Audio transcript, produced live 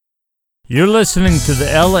You're listening to the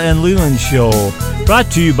Ella and Leland Show, brought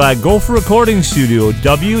to you by Gopher Recording Studio,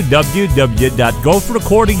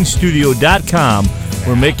 www.gopherrecordingstudio.com.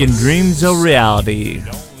 We're making dreams a reality.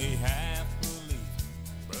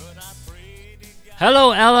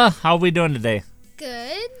 Hello, Ella. How are we doing today?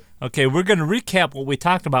 Good. Okay, we're going to recap what we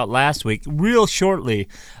talked about last week real shortly.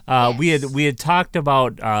 Yes. We had talked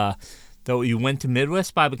about that you went to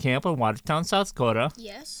Midwest Bible Camp in Watertown, South Dakota.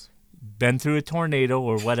 Yes. Been through a tornado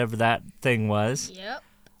or whatever that thing was. Yep.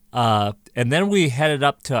 And then we headed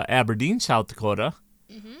up to Aberdeen, South Dakota,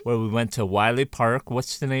 where we went to Wiley Park.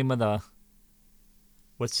 What's the name of the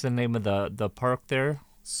park there?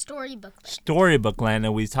 Storybook Land. Storybook Land.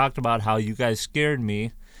 And we talked about how you guys scared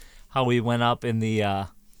me, how we went up in the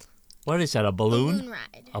what is that, a balloon? Balloon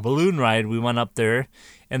ride. A balloon ride. We went up there.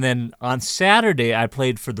 And then on Saturday, I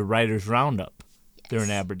played for the Writers Roundup there in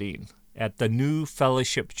Aberdeen at the New Hope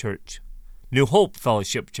Fellowship Church.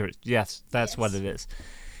 Yes, that's what it is.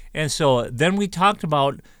 And so then we talked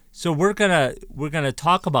about, so we're gonna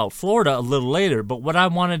talk about Florida a little later, but what I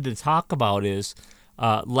wanted to talk about is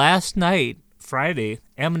last night, Friday,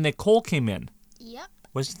 Emma Nicole came in. Yep.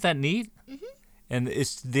 Wasn't that neat? And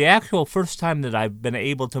it's the actual first time that I've been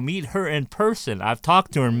able to meet her in person. I've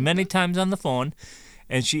talked to her many times on the phone,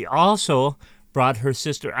 and she also brought her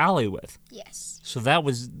sister Allie with. Yes. So that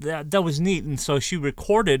was neat. And so she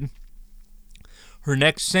recorded her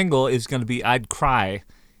next single is going to be I'd Cry.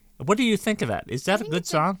 What do you think of that? Is that a good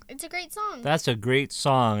song? It's a great song. That's a great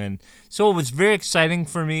song. And so it was very exciting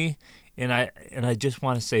for me. And I just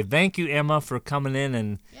want to say thank you, Emma, for coming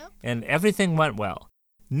in, and everything went well.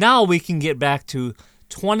 Now we can get back to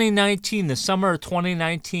 2019, the summer of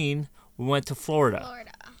 2019, we went to Florida.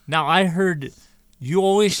 Now I heard you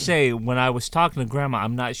always say, when I was talking to Grandma,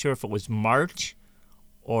 I'm not sure if it was March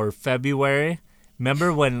or February.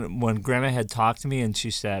 Remember when Grandma had talked to me and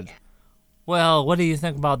she said, well, what do you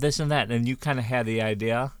think about this and that? And you kind of had the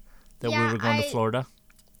idea that we were going to Florida?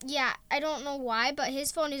 Yeah, I don't know why, but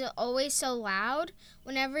his phone is always so loud.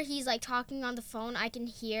 Whenever he's like talking on the phone, I can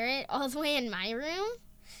hear it all the way in my room.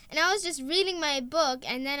 And I was just reading my book,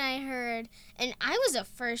 and then I heard, and I was a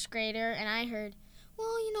first grader, and I heard,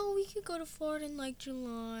 well, we could go to Florida in like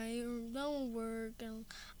July, or that won't work. And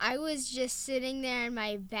I was just sitting there in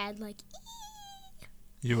my bed like, ee.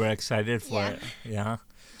 You were excited for it. Yeah.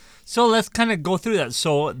 So let's kind of go through that.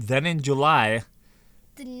 So then in July,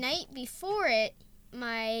 the night before it,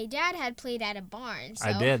 my dad had played at a barn. So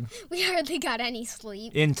I did. We hardly got any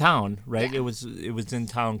sleep. In town, right? Yeah. It was in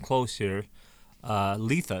town close here.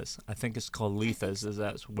 Letha's. I think it's called Letha's.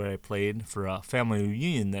 That's where I played for a family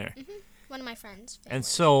reunion there. One of my friends. And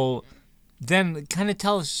so then kind of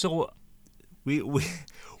tell us, so we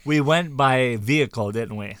went by vehicle,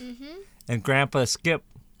 didn't we? And Grandpa Skip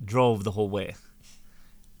drove the whole way.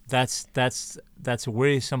 That's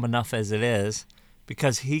worrisome enough as it is,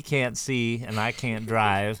 because he can't see and I can't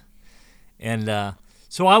drive. And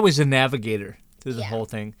so I was a navigator through the whole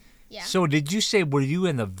thing. Yeah. So did you say, were you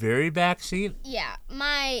in the very back seat? Yeah.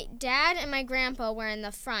 My dad and my grandpa were in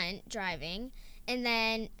the front driving, and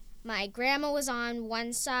then my grandma was on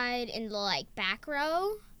one side in the back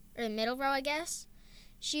row, or the middle row, I guess.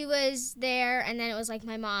 She was there, and then it was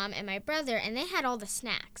my mom and my brother, and they had all the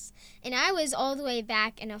snacks. And I was all the way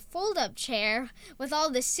back in a fold-up chair with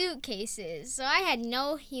all the suitcases. So I had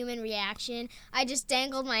no human reaction. I just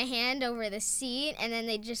dangled my hand over the seat, and then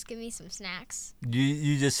they'd just give me some snacks.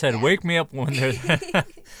 You just said, wake me up when they're there.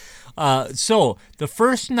 So the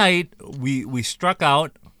first night we struck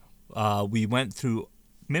out, we went through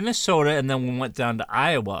Minnesota, and then we went down to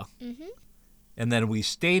Iowa. And then we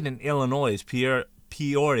stayed in Illinois,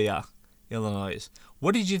 Peoria, Illinois.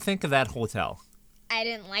 What did you think of that hotel? I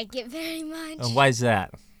didn't like it very much. And why is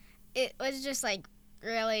that? It was just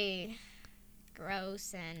really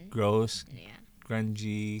gross and... Gross? Yeah.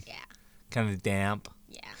 Grungy? Yeah. Kind of damp?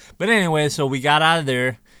 Yeah. But anyway, so we got out of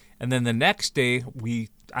there, and then the next day,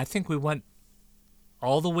 I think we went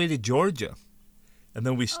all the way to Georgia. And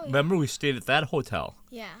then remember we stayed at that hotel.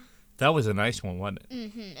 Yeah. That was a nice one, wasn't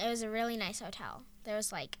it? It was a really nice hotel. There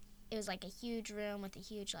was it was a huge room with a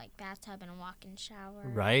huge bathtub and a walk-in shower.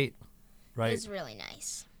 Right. It was really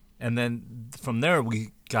nice. And then from there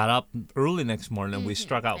we got up early next morning and we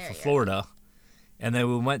struck out for Florida. And then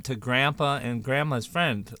we went to Grandpa and Grandma's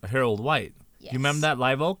friend, Harold White. Yes. You remember that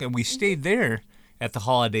live oak? And we stayed there at the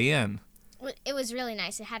Holiday Inn. It was really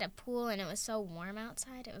nice. It had a pool and it was so warm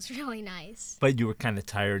outside. It was really nice. But you were kind of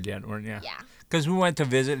tired yet, weren't you? Yeah. Because we went to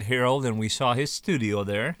visit Harold and we saw his studio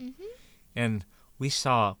there. And we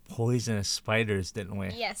saw poisonous spiders, didn't we?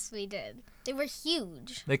 Yes, we did. They were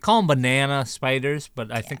huge. They call them banana spiders,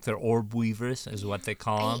 but I think they're orb weavers is what they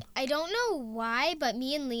call them. I don't know why, but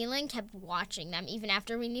me and Leland kept watching them even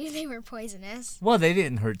after we knew they were poisonous. Well, they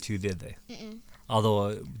didn't hurt you, did they? Mm-mm.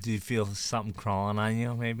 Although, do you feel something crawling on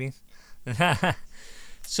you, maybe?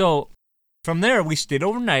 So, from there, we stayed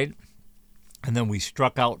overnight, and then we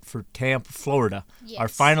struck out for Tampa, Florida, our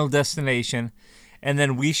final destination. And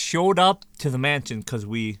then we showed up to the mansion because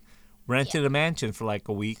we rented a mansion for like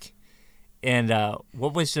a week. And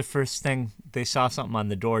what was the first thing? They saw something on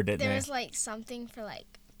the door, didn't they? There was like something for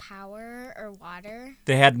like power or water.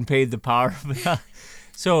 They hadn't paid the power.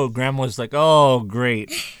 So Grandma was like, oh,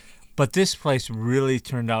 great. But this place really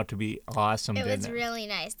turned out to be awesome, didn't it? It was really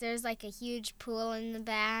nice. There's like a huge pool in the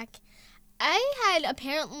back. I had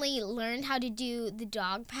apparently learned how to do the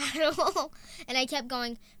dog paddle, and I kept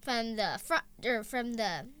going from the front or from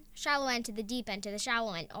the shallow end to the deep end to the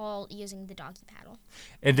shallow end, all using the doggy paddle.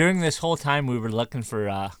 And during this whole time, we were looking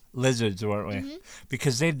for lizards, weren't we? Mm-hmm.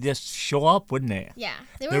 Because they'd just show up, wouldn't they? Yeah,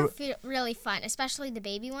 they were really fun, especially the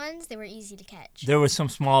baby ones. They were easy to catch. There were some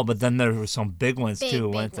small, but then there were some big ones too,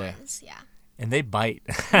 weren't there? Big ones, yeah. And they bite.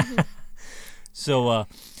 Mm-hmm.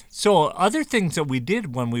 So other things that we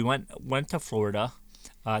did when we went to Florida,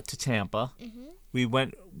 to Tampa, we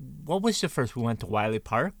went. What was the first? We went to Wiley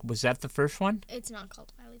Park. Was that the first one? It's not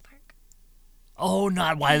called Wiley Park. Oh,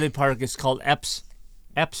 not Wiley Park. It's called Epps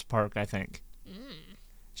Park, I think.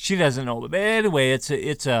 She doesn't know, but anyway, it's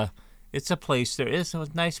a place. There is a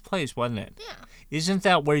nice place, wasn't it? Yeah. Isn't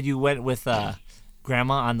that where you went with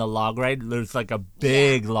Grandma on the log ride? There's like a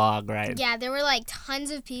big log ride. Yeah, there were like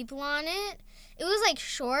tons of people on it. It was like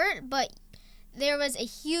short, but there was a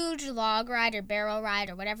huge log ride or barrel ride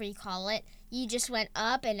or whatever you call it. You just went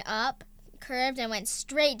up and up, curved, and went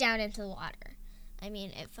straight down into the water. I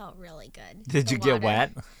mean, it felt really good. Did you get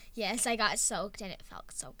wet? Yes, I got soaked, and it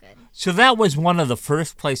felt so good. So that was one of the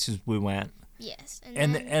first places we went. Yes,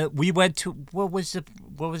 and we went to what was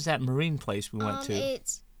that marine place we went to?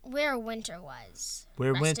 It's where Winter was.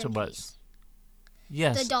 Where Winter was.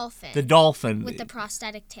 Yes. The dolphin. The dolphin. With the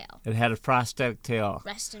prosthetic tail. It had a prosthetic tail.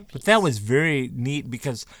 Rest in peace. But that was very neat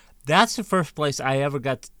because that's the first place I ever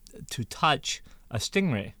got to touch a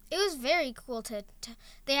stingray. It was very cool to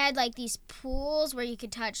they had like these pools where you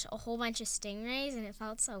could touch a whole bunch of stingrays, and it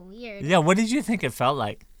felt so weird. Yeah, what did you think it felt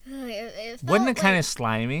like? It felt Wasn't it kind of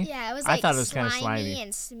slimy? Yeah, it was like I thought it was kind of slimy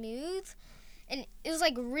and smooth. And it was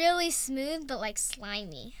like really smooth but like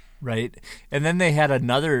slimy. Right. And then they had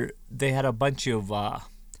a bunch of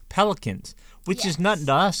pelicans, which is nothing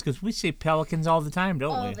to us because we see pelicans all the time,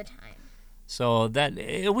 don't we? All the time. So that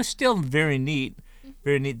it was still very neat.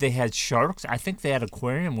 Very neat. They had sharks. I think they had an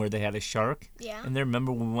aquarium where they had a shark. Yeah. And then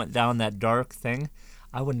remember when we went down that dark thing?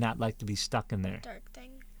 I would not like to be stuck in there. Dark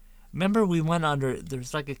thing. Remember we went under,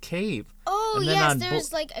 there's like a cave. Oh, yes,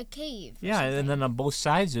 there's like a cave. Yeah, and then on both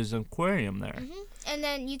sides there's an aquarium there. Mm-hmm. And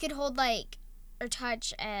then you could hold like, or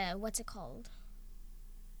touch, what's it called?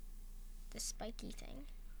 The spiky thing.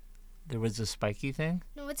 There was a spiky thing?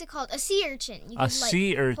 No, what's it called? A sea urchin. You could,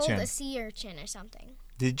 sea urchin. Hold a sea urchin or something.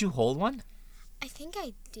 Did you hold one? I think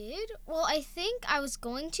I did. Well, I think I was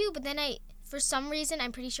going to, but then for some reason,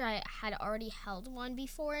 I'm pretty sure I had already held one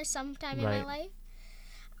before sometime in my life.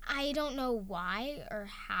 I don't know why or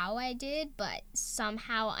how I did, but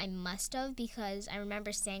somehow I must have, because I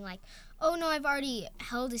remember saying like, oh no, I've already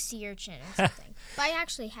held a sea urchin or something. But I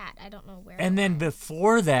actually had. I don't know where. And then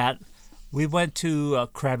before that, we went to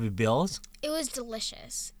Krabby Bill's. It was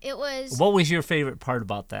delicious. It was. What was your favorite part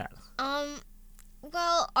about that?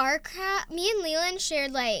 Well, me and Leland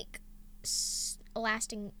shared like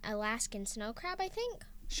Alaskan snow crab, I think.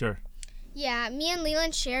 Sure. Yeah, me and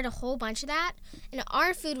Leland shared a whole bunch of that, and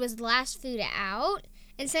our food was the last food out.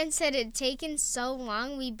 And since it had taken so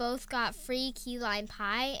long, we both got free key lime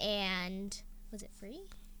pie, and was it free?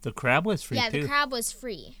 The crab was free too. Yeah, the crab was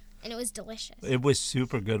free, and it was delicious. It was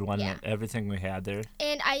super good, wasn't it? Everything we had there.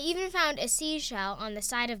 And I even found a seashell on the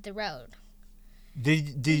side of the road.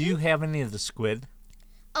 Did you have any of the squid?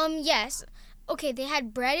 Yes. Okay, they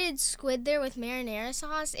had breaded squid there with marinara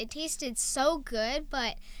sauce. It tasted so good,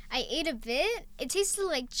 but I ate a bit. It tasted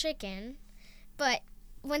like chicken, but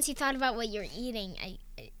once you thought about what you're eating,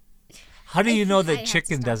 How do you know that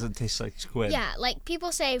chicken doesn't taste like squid? Yeah, like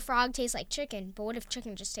people say frog tastes like chicken, but what if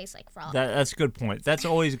chicken just tastes like frog? That's a good point. That's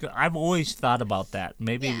always good. I've always thought about that.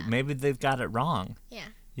 Maybe they've got it wrong. Yeah.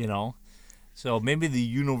 You know? So maybe the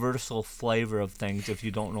universal flavor of things, if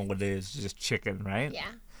you don't know what it is just chicken, right?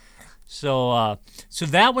 Yeah. So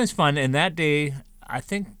that was fun. And that day, I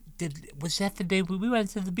think, was that the day we went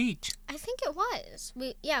to the beach? I think it was.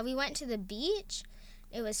 We went to the beach.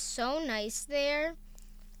 It was so nice there.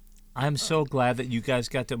 I'm so glad that you guys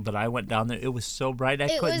got to, but I went down there. It was so bright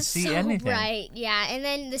I couldn't see anything. It was so bright, yeah. And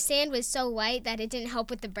then the sand was so white that it didn't help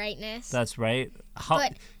with the brightness. That's right.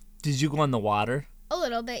 Did you go in the water? A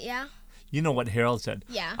little bit, yeah. You know what Harold said?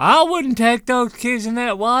 Yeah. I wouldn't take those kids in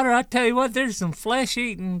that water. I tell you what, there's some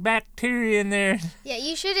flesh-eating bacteria in there. Yeah,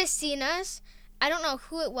 you should have seen us. I don't know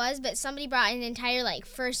who it was, but somebody brought an entire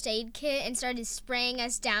first aid kit and started spraying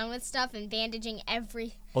us down with stuff and bandaging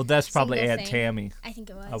every. Oh, that's probably single Aunt thing. Tammy. I think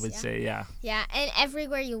it was. I would say, yeah. Yeah, and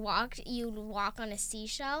everywhere you walked, you'd walk on a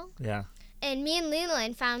seashell. Yeah. And me and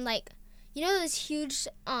Leland found those huge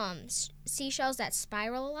seashells that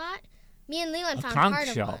spiral a lot. Me and Leland found part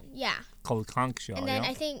of one. Yeah. Called a conch shell. And then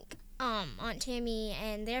I think Aunt Tammy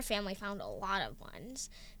and their family found a lot of ones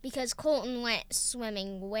because Colton went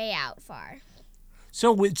swimming way out far.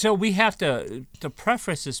 So we have to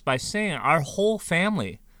preface this by saying our whole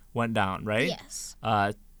family went down, right? Yes.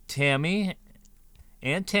 Tammy,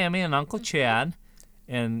 Aunt Tammy and Uncle Chad,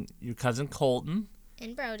 and your cousin Colton.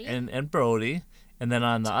 And Brody. And Brody. And then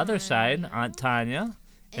on the other side, Aunt Tanya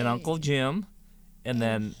and Uncle Jim. And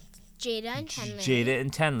then Jada and Tenley. Jada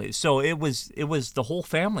and Tenley. So it was the whole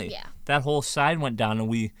family. Yeah. That whole side went down, and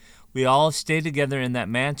we all stayed together in that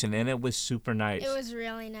mansion, and it was super nice. It was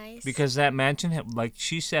really nice. Because that mansion, like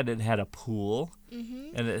she said, it had a pool,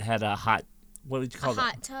 and it had a hot tub.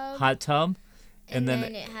 Hot tub. And then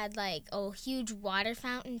it had a huge water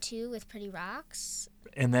fountain too with pretty rocks.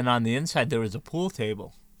 And then on the inside there was a pool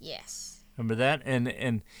table. Yes. Remember that?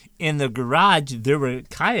 And in the garage there were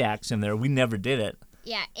kayaks in there. We never did it.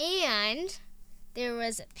 Yeah, and there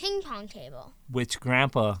was a ping pong table. Which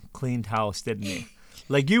Grandpa cleaned house, didn't he?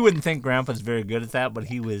 You wouldn't think Grandpa's very good at that, but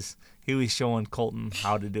he was showing Colton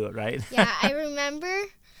how to do it, right? Yeah, I remember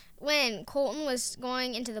when Colton was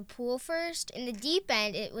going into the pool first. In the deep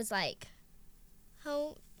end, it was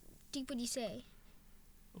how deep would you say?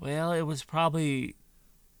 Well, it was probably,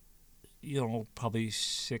 probably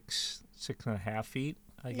 6.5 feet,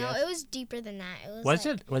 I guess. No, it was deeper than that. It was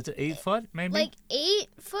it 8 foot, maybe? 8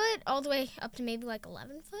 foot all the way up to maybe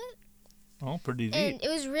 11 foot. Oh, pretty deep. And it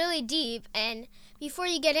was really deep. And before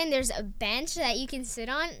you get in, there's a bench that you can sit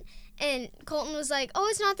on. And Colton was like, oh,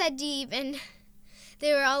 it's not that deep. And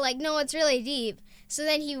they were all like, no, it's really deep. So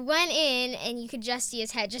then he went in, and you could just see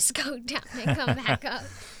his head just go down and come back up.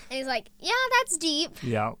 And he's like, yeah, that's deep.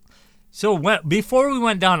 Yeah. So before we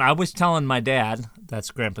went down, I was telling my dad, that's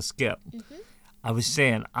Grandpa Skip, I was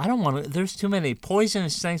saying, I don't want to, there's too many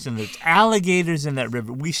poisonous things, and there's alligators in that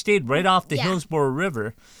river. We stayed right off the Hillsborough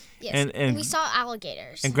River. Yes, and we saw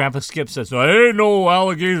alligators. And Grandpa Skip says, there ain't no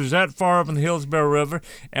alligators that far up in the Hillsborough River.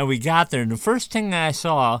 And we got there, and the first thing I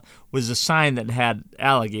saw was a sign that had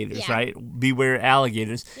alligators, right? Beware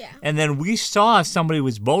alligators. Yeah. And then we saw somebody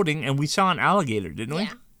was boating, and we saw an alligator, didn't we?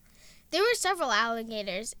 Yeah. There were several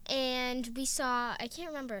alligators, and we saw, I can't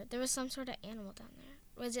remember, there was some sort of animal down there.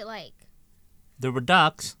 Was it There were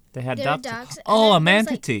ducks. They had ducks. Were ducks. Oh, a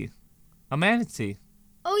manatee. A manatee.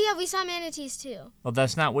 Oh, yeah, we saw manatees, too. Oh,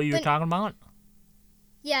 that's not what you were talking about?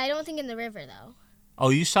 Yeah, I don't think in the river, though. Oh,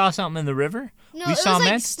 you saw something in the river? No, we it saw was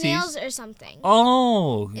manatees. snails or something.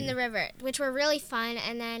 Oh. In the river, which were really fun.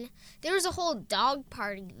 And then there was a whole dog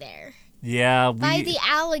party there. Yeah. By the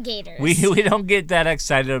alligators. We don't get that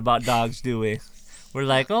excited about dogs, do we? We're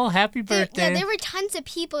like, oh, happy birthday. There were tons of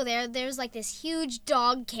people there. There was this huge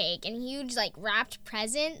dog cake and huge wrapped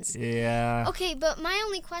presents. Yeah. Okay, but my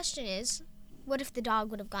only question is, what if the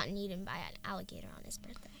dog would have gotten eaten by an alligator on his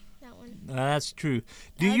birthday? That one. That's true.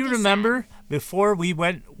 Do you remember before we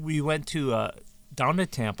went to down to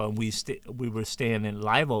Tampa? We were staying in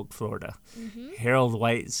Live Oak, Florida. Harold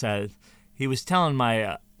White said he was telling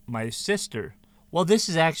my sister. Well, this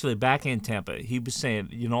is actually back in Tampa. He was saying,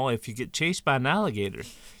 if you get chased by an alligator,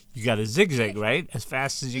 you got to zigzag, right, as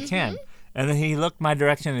fast as you can. And then he looked my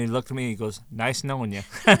direction, and he looked at me, and he goes, nice knowing you.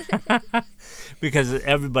 Because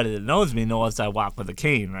everybody that knows me knows I walk with a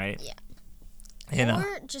cane, right? Yeah.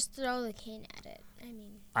 Or just throw the cane at it. I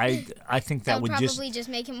mean, I think that would probably just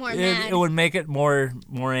make him more mad. It would make it more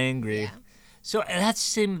angry. Yeah. So that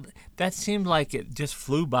seemed like it just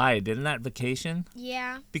flew by, didn't that vacation?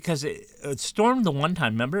 Yeah. Because it stormed the one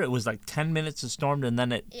time, remember? It was 10 minutes it stormed, and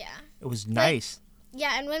then it was nice.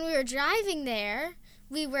 Yeah, and when we were driving there,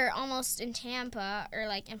 we were almost in Tampa, or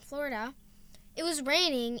in Florida. It was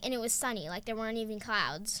raining, and it was sunny. There weren't even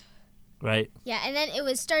clouds. Right. Yeah, and then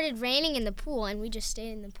it started raining in the pool, and we just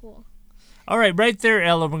stayed in the pool. All right, right there,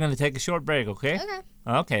 Ella, we're going to take a short break, okay?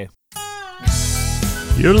 Okay.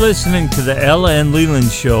 You're listening to the Ella and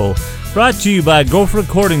Leland Show, brought to you by Gopher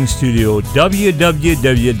Recording Studio,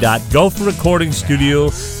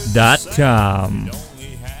 www.gopherrecordingstudio.com.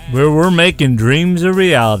 where we're making dreams a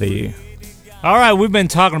reality. All right, we've been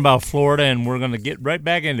talking about Florida, and we're going to get right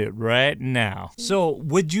back into it right now. So,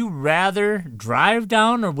 would you rather drive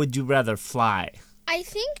down or would you rather fly? I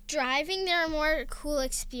think driving, there are more cool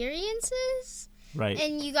experiences. Right.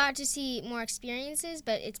 And you got to see more experiences,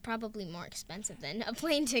 but it's probably more expensive than a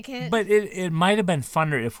plane ticket. But it might have been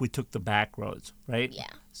funner if we took the back roads, right? Yeah.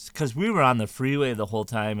 Because we were on the freeway the whole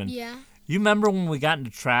time. And yeah. You remember when we got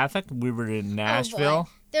into traffic? We were in Nashville. Oh boy.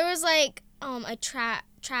 There was like a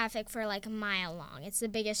traffic for like a mile long. It's the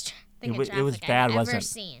biggest thing of traffic it was bad, I've ever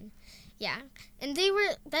seen. Yeah. And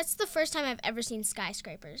that's the first time I've ever seen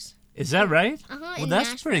skyscrapers. Is that right? Uh-huh. Well,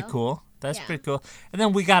 that's Nashville. pretty cool. That's pretty cool. And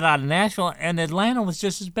then we got out of Nashville, and Atlanta was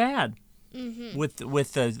just as bad. Mm-hmm.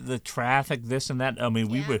 With the traffic, this and that. I mean,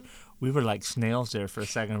 we were like snails there for a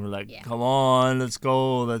second. We're like, come on, let's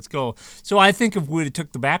go. So I think if we would have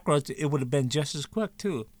took the back roads, it would have been just as quick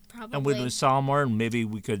too. Probably. And we would have saw more, and maybe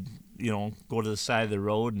we could, go to the side of the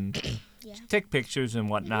road and take pictures and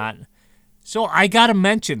whatnot. Mm-hmm. So I gotta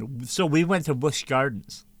mention. So we went to Busch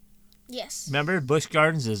Gardens. Yes. Remember, Busch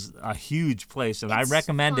Gardens is a huge place, and I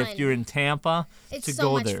recommend if you're in Tampa to go there. It's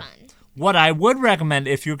so much fun. What I would recommend,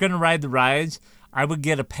 if you're going to ride the rides, I would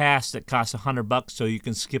get a pass that costs $100 so you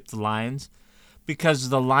can skip the lines. Because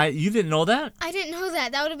the line, you didn't know that? I didn't know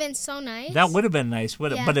that. That would have been so nice. That would have been nice,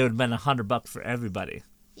 but it would have been $100 for everybody.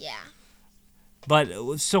 Yeah.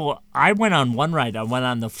 But, so I went on one ride. I went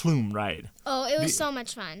on the Flume ride. Oh, it was so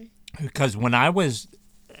much fun. Because when I was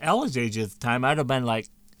Ella's age at the time, I'd have been like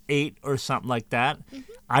 8 or something like that.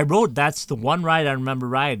 Mm-hmm. That's the one ride I remember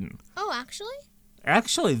riding. Oh, actually?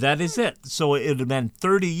 Actually, that is it. So it had been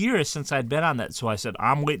 30 years since I'd been on that. So I said,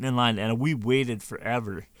 I'm waiting in line, and we waited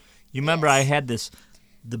forever. You remember I had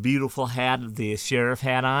the beautiful hat, the sheriff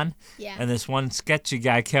hat on? Yeah. And this one sketchy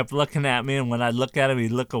guy kept looking at me, and when I looked at him,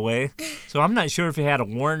 he'd look away. So I'm not sure if he had a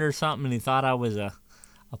warrant or something, and he thought I was a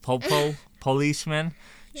popo policeman,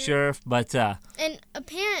 sheriff, but... and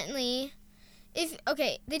apparently...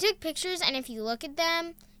 they took pictures, and if you look at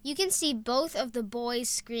them, you can see both of the boys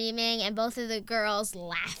screaming and both of the girls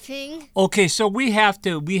laughing. Okay, so we have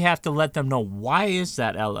to let them know, why is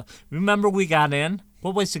that, Ella? Remember we got in?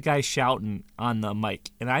 What was the guy shouting on the mic?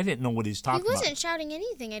 And I didn't know what he was talking about. He wasn't shouting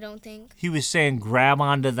anything, I don't think. He was saying grab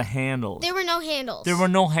onto the handles. There were no handles. There were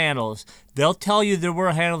no handles. They'll tell you there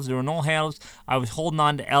were handles. There were no handles. I was holding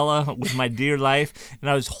on to Ella with my dear life, and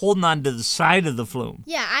I was holding on to the side of the flume.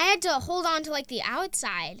 Yeah, I had to hold on to like the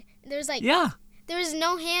outside. There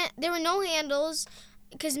were no handles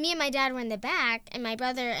because me and my dad were in the back, and my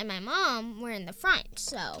brother and my mom were in the front.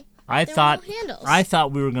 So I thought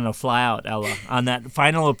we were gonna fly out, Ella, on that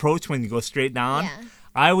final approach when you go straight down. Yeah.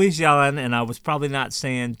 I was yelling, and I was probably not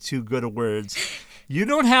saying too good of words. You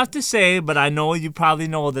don't have to say, but I know you probably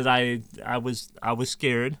know that I was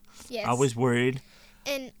scared. Yes. I was worried.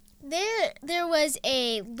 And there was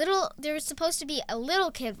supposed to be a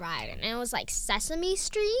little kid ride, and it was like Sesame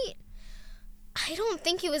Street. I don't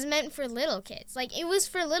think it was meant for little kids. Like, it was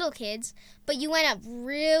for little kids, but you went up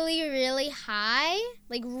really, really high,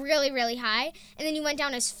 like really, really high, and then you went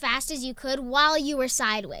down as fast as you could while you were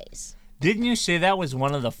sideways. Didn't you say that was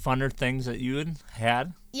one of the funner things that you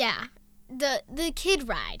had? Yeah, the kid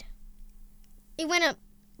ride. It went up,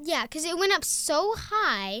 because it went up so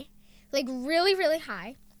high, like really, really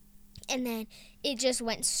high, and then it just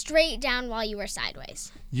went straight down while you were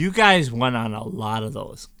sideways. You guys went on a lot of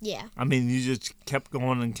those. Yeah. I mean, you just kept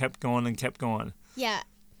going and kept going and kept going. Yeah.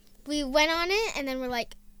 We went on it, and then we're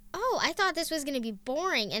like, oh, I thought this was going to be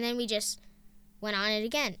boring. And then we just went on it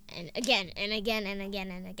again and again and again and again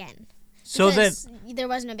and again. So there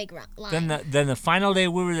wasn't a big line. Then the final day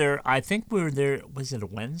we were there, I think we were there, was it a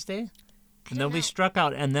Wednesday? And then we struck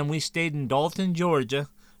out, and then we stayed in Dalton, Georgia.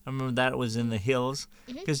 I remember that was in the hills.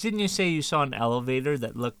 Because didn't you say you saw an elevator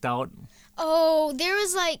that looked out? Oh, there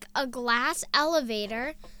was like a glass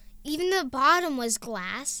elevator. Even the bottom was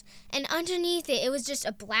glass. And underneath it was just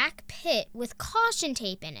a black pit with caution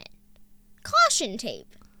tape in it. Caution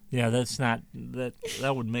tape. Yeah,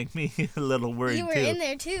 that would make me a little worried, too. You were in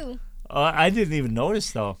there, too. I didn't even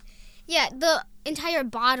notice, though. Yeah, the entire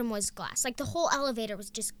bottom was glass. Like, the whole elevator was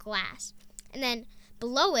just glass. And then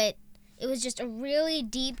below it, it was just a really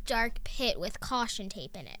deep, dark pit with caution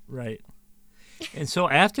tape in it. Right. And so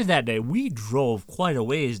after that day, we drove quite a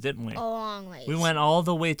ways, didn't we? A long ways. We went all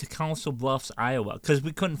the way to Council Bluffs, Iowa, because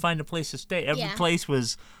we couldn't find a place to stay. Every place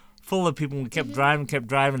was full of people. We kept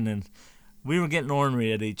driving, and we were getting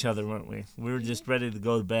ornery at each other, weren't we? We were just ready to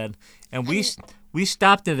go to bed. And we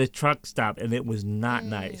stopped at a truck stop, and it was not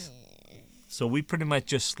nice. So we pretty much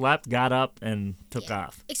just slept, got up, and took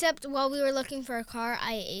off. Except while we were looking for a car,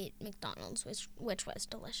 I ate McDonald's, which was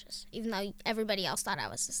delicious, even though everybody else thought I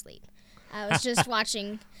was asleep. I was just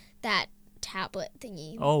watching that tablet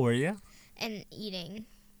thingy. Oh, were you? And eating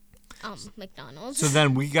McDonald's. So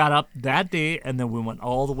then we got up that day, and then we went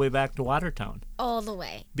all the way back to Watertown. All the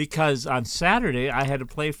way. Because on Saturday, I had to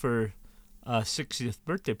play for a 60th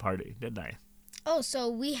birthday party, didn't I? Oh, so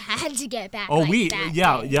we had to get back. We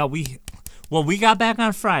got back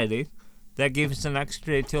on Friday. That gave us an extra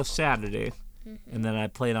day till Saturday, and then I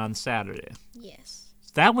played on Saturday. Yes.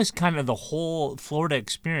 That was kind of the whole Florida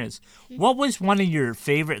experience. What was one of your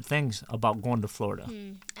favorite things about going to Florida?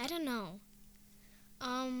 I don't know.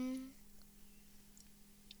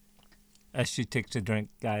 As she takes a drink,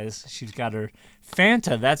 guys, she's got her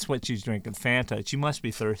Fanta. That's what she's drinking, Fanta. She must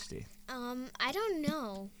be thirsty. I don't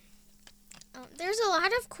know. There's a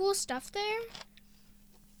lot of cool stuff there.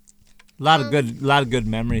 A lot of good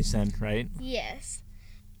memories then, right? Yes.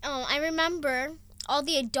 I remember all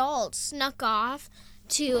the adults snuck off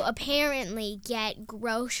to apparently get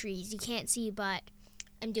groceries. You can't see, but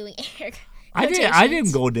I'm doing air quotations. I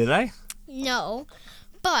didn't go, did I? No.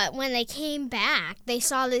 But when they came back, they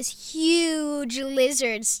saw this huge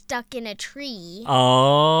lizard stuck in a tree.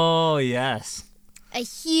 Oh, yes. A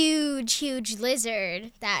huge, huge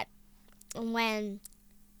lizard that when...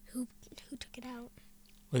 Who took it out?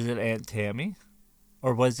 Was it Aunt Tammy?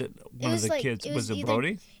 Or was it one of the kids? Was it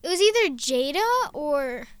Brody? It was either Jada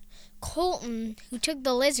or Colton who took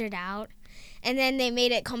the lizard out, and then they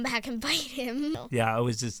made it come back and bite him. Yeah, it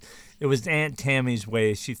was Aunt Tammy's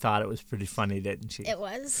way. She thought it was pretty funny, didn't she? It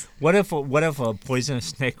was. What if a poisonous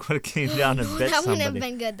snake would have came down and bit somebody? That wouldn't have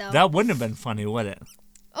been good, though. That wouldn't have been funny, would it?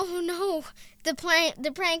 Oh, no. The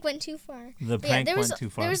prank went too far. Went too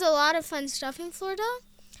far. There was a lot of fun stuff in Florida.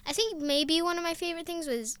 I think maybe one of my favorite things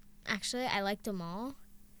was, actually, I liked them all.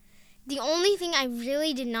 The only thing I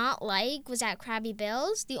really did not like was at Krabby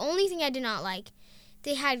Bill's. The only thing I did not like,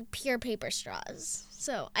 they had pure paper straws.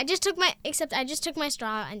 So I just took my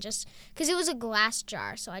straw and because it was a glass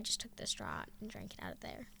jar, so I just took the straw and drank it out of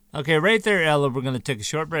there. Okay, right there, Ella, we're going to take a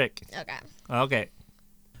short break. Okay.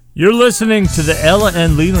 You're listening to the Ella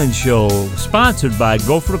and Leland Show, sponsored by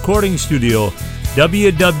Gopher Recording Studio,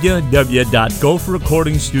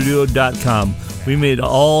 www.gopherrecordingstudio.com. We made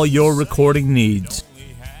all your recording needs.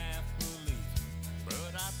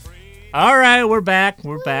 All right, we're back.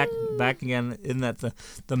 We're back again. Isn't that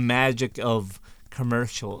the magic of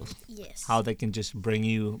commercials? Yes. How they can just bring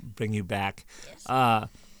you back. Yes.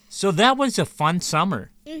 So that was a fun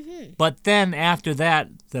summer. Mm-hmm. But then after that,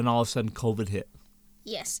 all of a sudden COVID hit.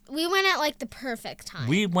 Yes. We went at like the perfect time.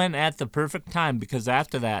 We went at the perfect time because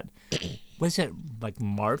after that, was it like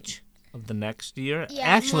March of the next year? Yeah,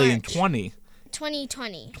 actually March. In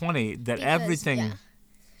 2020. Everything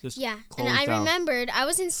just closed and I down. remembered I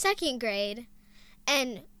was in second grade,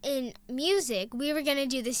 and in music, we were going to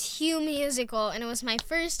do this huge musical, and it was my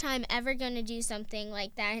first time ever going to do something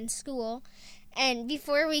like that in school. And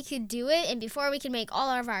before we could do it, and before we could make all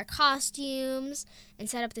of our costumes and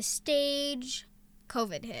set up the stage,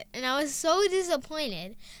 COVID hit. And I was so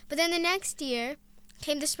disappointed. But then the next year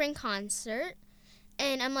came the spring concert,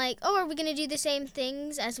 and I'm like, oh, are we going to do the same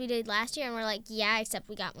things as we did last year? And we're like, yeah, except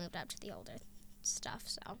we got moved up to the older stuff,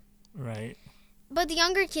 so. Right. But the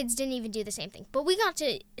younger kids didn't even do the same thing. But we got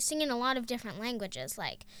to sing in a lot of different languages,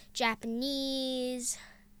 like Japanese,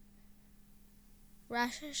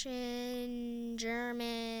 Russian,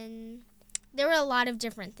 German. There were a lot of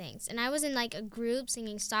different things. And I was in like a group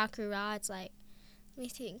singing Sakura. It's like, let me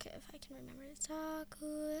think if I can remember it.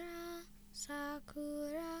 Sakura,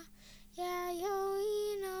 Sakura,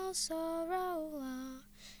 yayoi no soro wa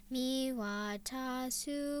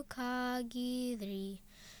miwatasu kagiri.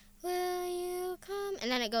 Will you come?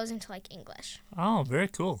 And then it goes into like English. Oh, very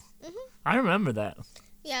cool. Mm-hmm. I remember that.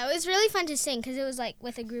 Yeah, it was really fun to sing because it was like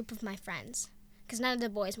with a group of my friends. Because none of the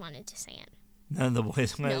boys wanted to sing it. None of the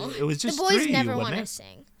boys wanted. No. It was just the boys three, never wasn't wanted it? to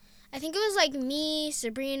sing. I think it was like me,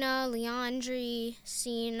 Sabrina, Leandri,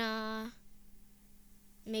 Sina,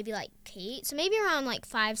 maybe like Kate. So maybe around like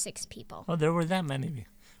 5-6 people. Oh, there were that many.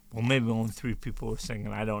 Well, maybe only 3 people were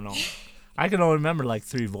singing. I don't know. I can only remember like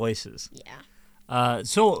 3 voices. Yeah.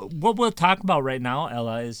 So what we'll talk about right now,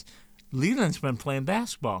 Ella, is Leland's been playing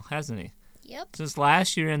basketball, hasn't he? Yep. Since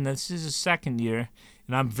last year, and this is his second year,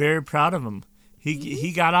 and I'm very proud of him.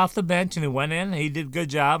 He got off the bench and he went in. He did a good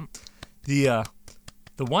job. The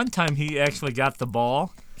one time he actually got the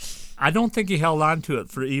ball, I don't think he held on to it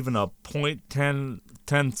for even a 0.10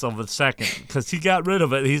 of a second because he got rid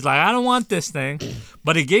of it. He's like, I don't want this thing.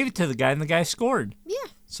 But he gave it to the guy, and the guy scored. Yeah.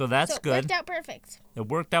 So that's good. It worked out perfect. It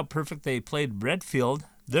worked out perfect. They played Redfield.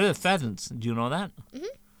 They're the Pheasants. Do you know that? Mm-hmm.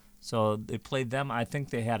 So they played them. I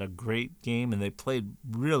think they had a great game, and they played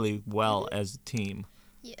really well as a team.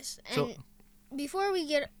 Yes. And before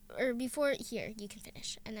here, you can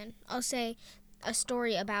finish. And then I'll say a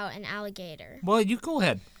story about an alligator. Well, you go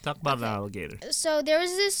ahead. Talk about an alligator. So there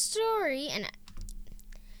was this story, and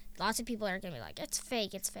lots of people are going to be like, it's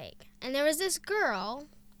fake, it's fake. And there was this girl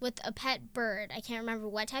with a pet bird. I can't remember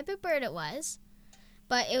what type of bird it was,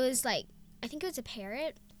 but it was like, I think it was a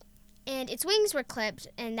parrot. And its wings were clipped,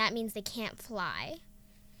 and that means they can't fly.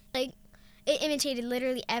 Like, it imitated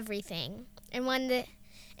literally everything.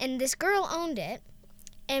 And this girl owned it,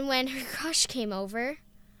 and when her crush came over,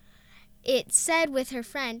 it said with her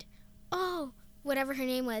friend, oh, whatever her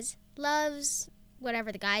name was, loves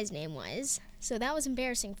whatever the guy's name was. So that was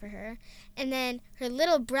embarrassing for her. And then her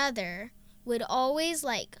little brother would always,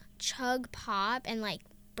 like, chug pop and, like,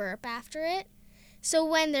 burp after it. So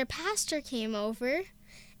when their pastor came over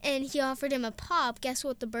and he offered him a pop, guess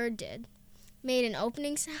what the bird did? Made an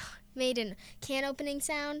opening sound, made a can opening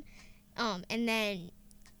sound, and then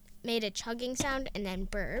made a chugging sound, and then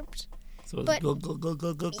burped. So it's go.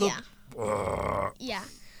 Yeah. Yeah.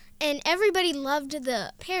 And everybody loved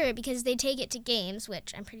the parrot because they take it to games,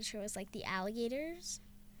 which I'm pretty sure was like the alligators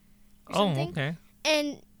or something. Okay.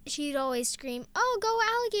 And she'd always scream, oh, go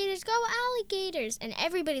alligators, go alligators. And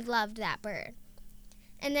everybody loved that bird.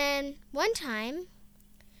 And then one time,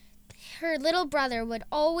 her little brother would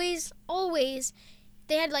always,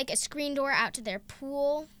 they had like a screen door out to their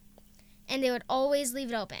pool, and they would always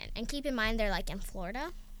leave it open. And keep in mind, they're like in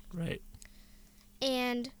Florida. Right.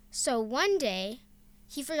 And so one day,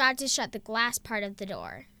 he forgot to shut the glass part of the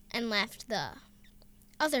door and left the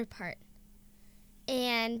other part.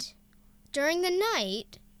 And during the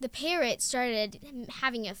night, the parrot started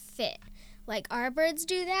having a fit. Like our birds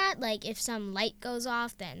do that. Like if some light goes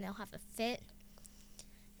off, then they'll have a fit.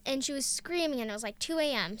 And she was screaming, and it was like 2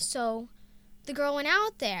 a.m. So the girl went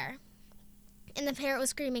out there, and the parrot was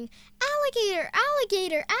screaming, alligator,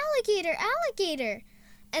 alligator, alligator, alligator.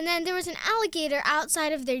 And then there was an alligator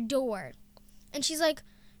outside of their door. And she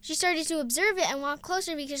started to observe it and walk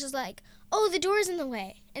closer because she was like, oh, the door's in the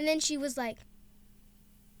way. And then she was like,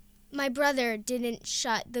 my brother didn't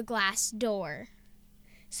shut the glass door.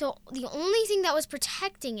 So the only thing that was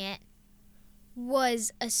protecting it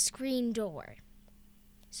was a screen door.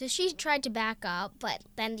 So she tried to back up, but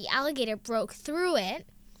then the alligator broke through it.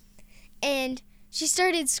 And she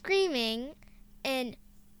started screaming, and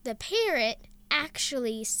the parrot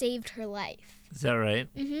actually saved her life. Is that right?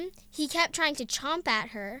 Mm-hmm. He kept trying to chomp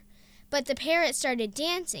at her, but the parrot started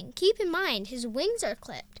dancing. Keep in mind, his wings are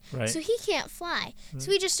clipped, right, so he can't fly. Right.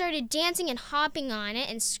 So he just started dancing and hopping on it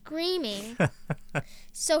and screaming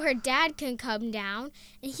so her dad can come down,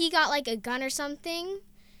 and he got like a gun or something,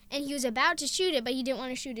 and he was about to shoot it, but he didn't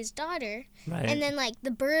want to shoot his daughter. Right. And then like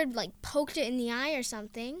the bird like poked it in the eye or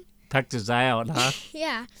something. Pecked his eye out, huh?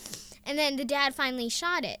 Yeah. And then the dad finally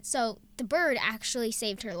shot it. So the bird actually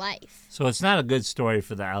saved her life. So it's not a good story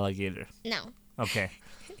for the alligator. No. Okay.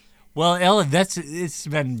 Well, Ella, it's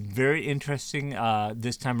been very interesting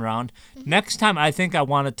this time around. Mm-hmm. Next time, I think I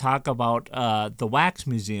want to talk about the Wax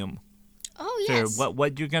Museum. Oh, yes.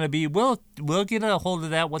 What you're going to be. We'll get a hold of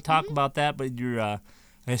that. We'll talk about that. But you're a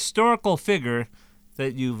historical figure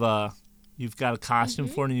that you've got a costume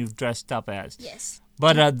for and you've dressed up as. Yes.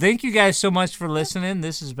 But thank you guys so much for listening.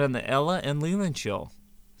 This has been the Ella and Leland Show.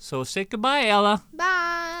 So say goodbye, Ella.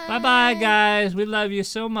 Bye. Bye-bye, guys. We love you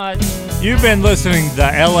so much. You've been listening to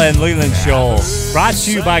the Ella and Leland Show, brought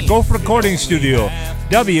to you by Gopher Recording Studio,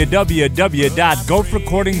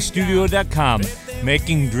 www.gopherrecordingstudio.com,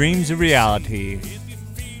 making dreams a reality.